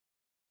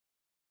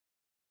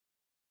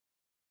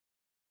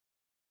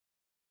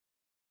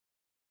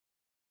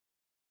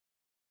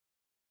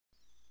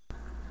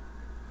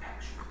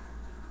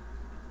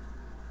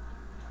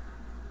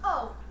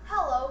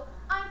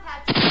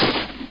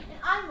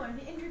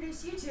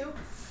introduce you to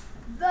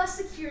the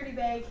security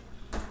bag.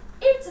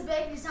 It's a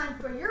bag designed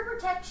for your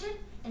protection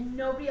and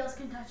nobody else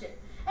can touch it.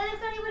 And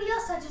if anybody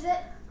else touches it,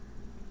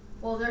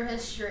 well, they're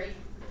history.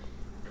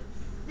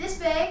 This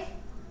bag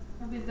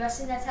will be the best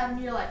thing that's happened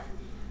in your life.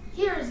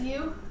 Here is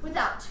you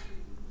without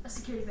a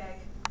security bag.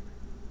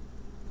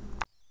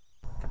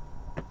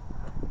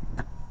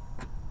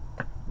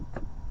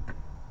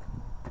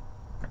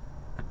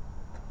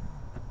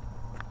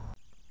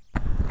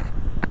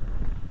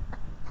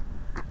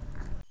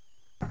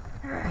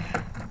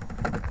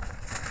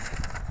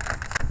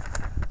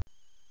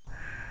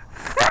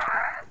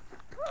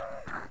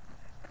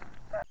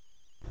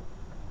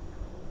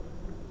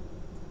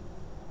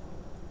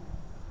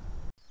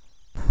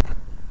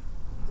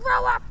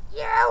 Grow up,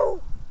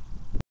 you!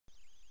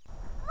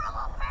 Grow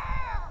up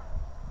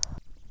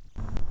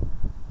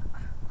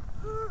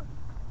here!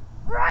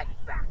 Right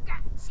back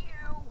at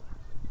you!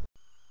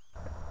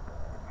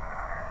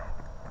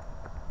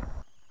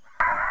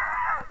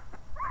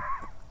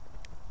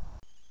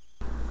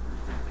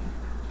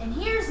 And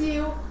here's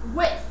you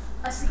with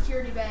a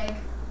security bag.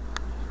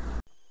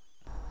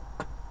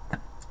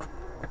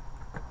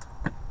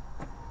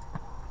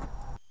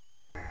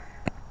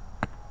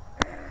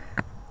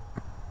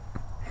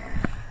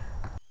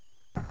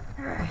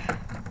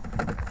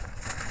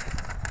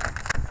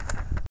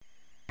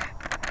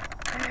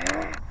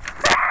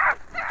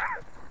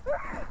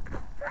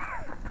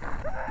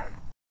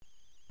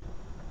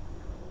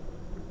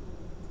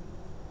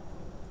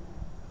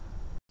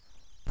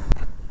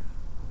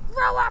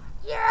 Grow up,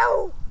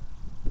 you!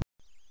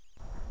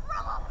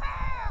 Grow up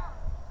here!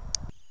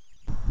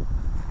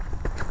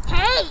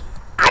 Hey!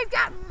 I've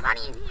got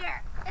money in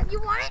here! If you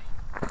want it,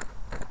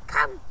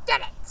 come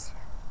get it!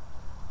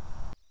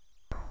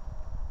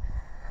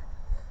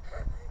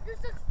 You're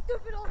so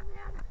stupid, old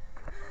man!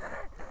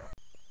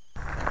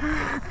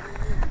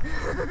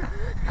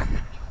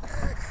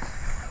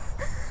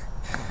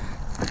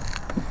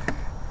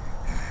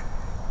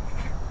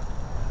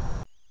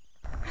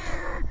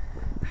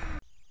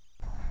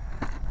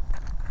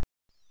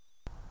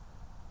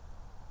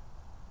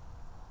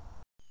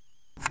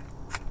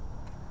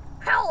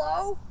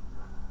 Hello?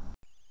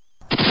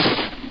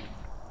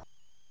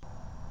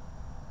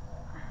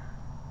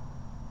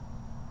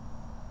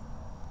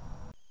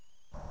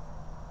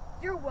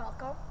 You're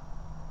welcome.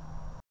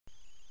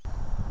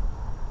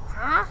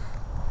 Huh?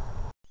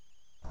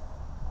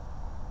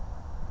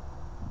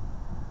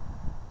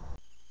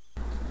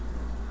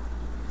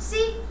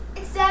 See,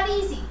 it's that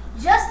easy.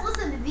 Just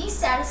listen to these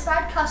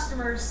satisfied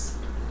customers.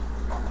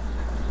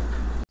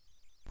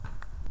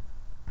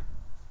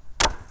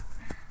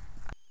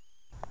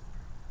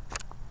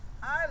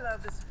 I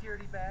love the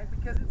security bag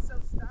because it's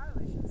so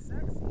stylish and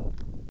sexy.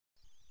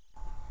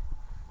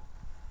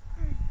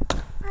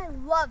 I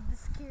love the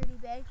security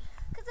bag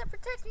because it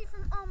protects me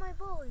from all my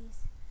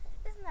bullies.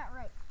 Isn't that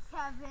right,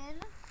 Kevin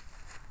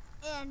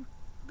and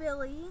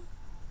Billy?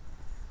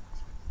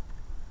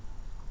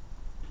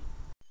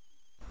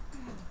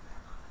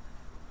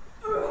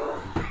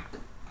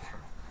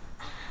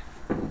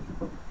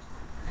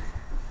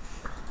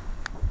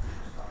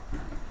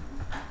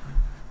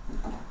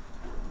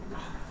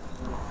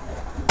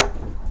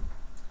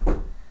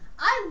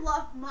 I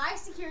love my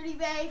security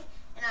bag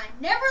and I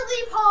never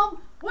leave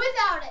home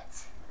without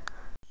it.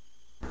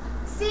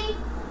 See,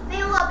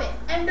 they love it.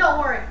 And don't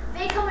worry,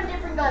 they come in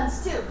different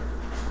guns too.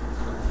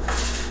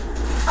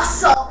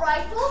 Assault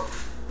rifle,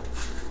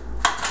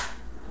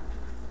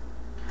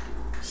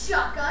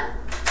 shotgun,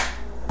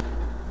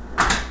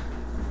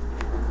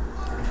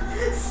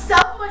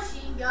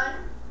 submachine gun,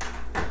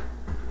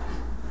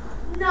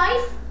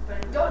 knife, but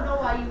I don't know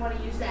why you want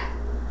to use that,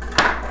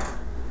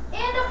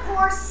 and of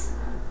course,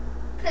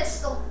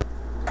 pistol.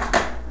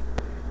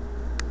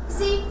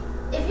 See,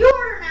 if you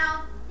order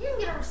now, you can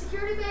get a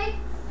security bag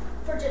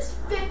for just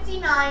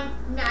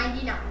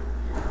 $59.99.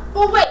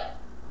 But wait,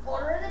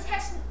 order in the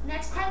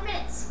next 10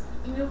 minutes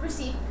and you'll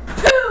receive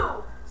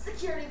 2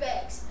 security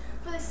bags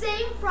for the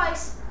same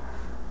price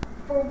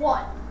for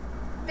one.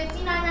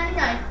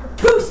 $59.99 for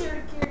 2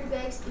 security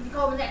bags if you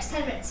call in the next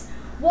 10 minutes.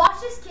 Watch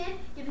this kid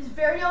get his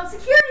very own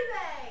security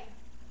bag.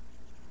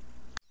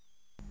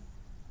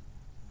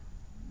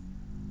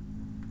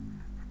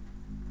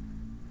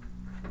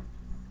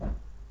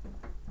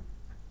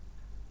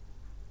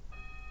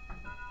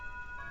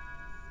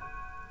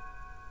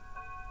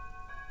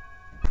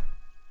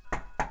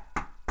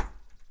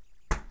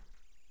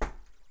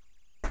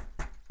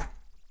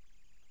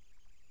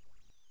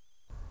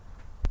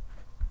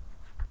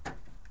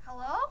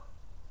 Hello?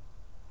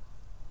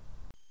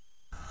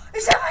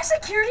 Is that my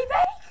security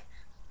bag?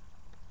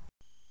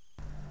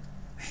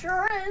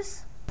 Sure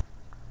is.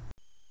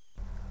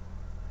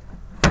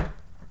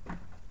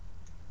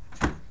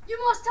 You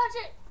must touch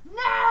it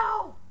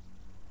now!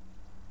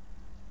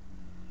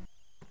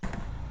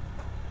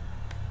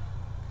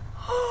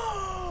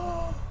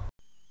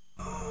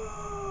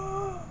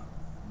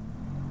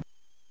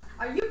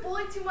 Are you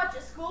bullied too much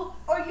at school,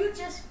 or you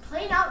just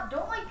plain out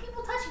don't like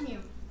people touching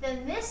you?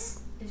 Then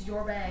this is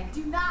your bag.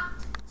 Do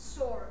not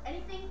store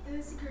anything in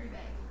the security security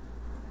bag.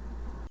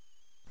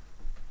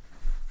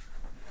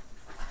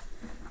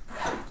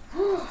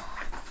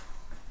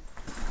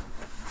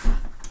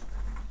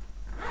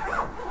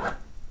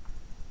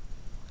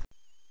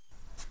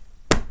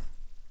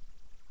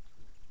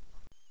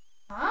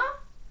 Huh?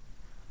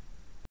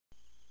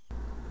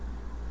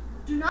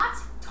 Do not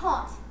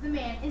taunt the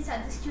man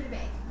inside the security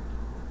bag.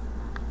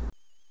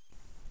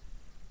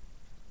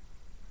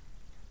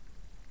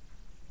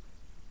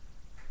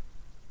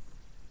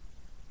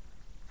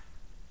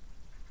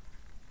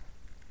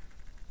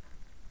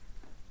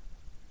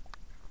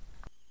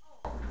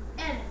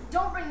 And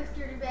don't bring the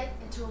security bag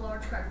into a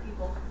large crowd of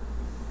people.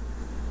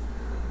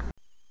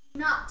 Do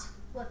not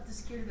let the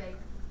security bag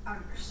out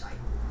of your sight.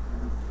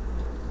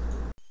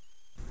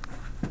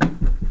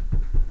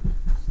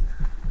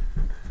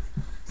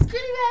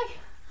 Security bag,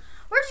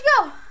 where'd you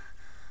go?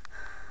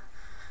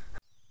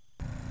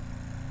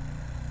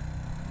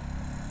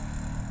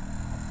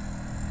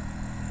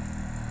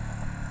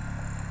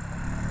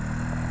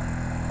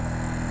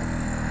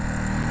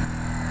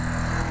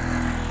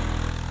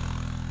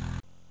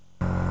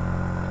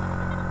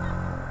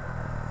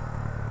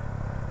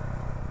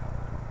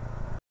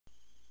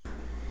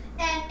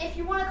 And if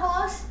you want to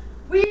call us,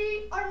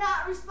 we are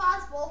not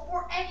responsible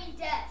for any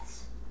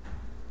deaths.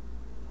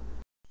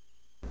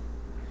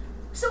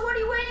 So what are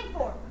you waiting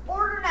for?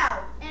 Order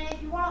now. And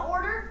if you want to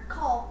order,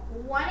 call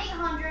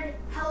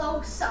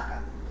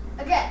 1-800-HELLO-SUCKER.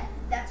 Again,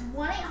 that's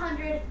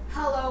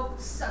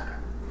 1-800-HELLO-SUCKER.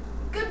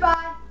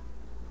 Goodbye.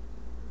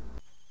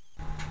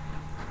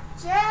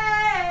 Jack.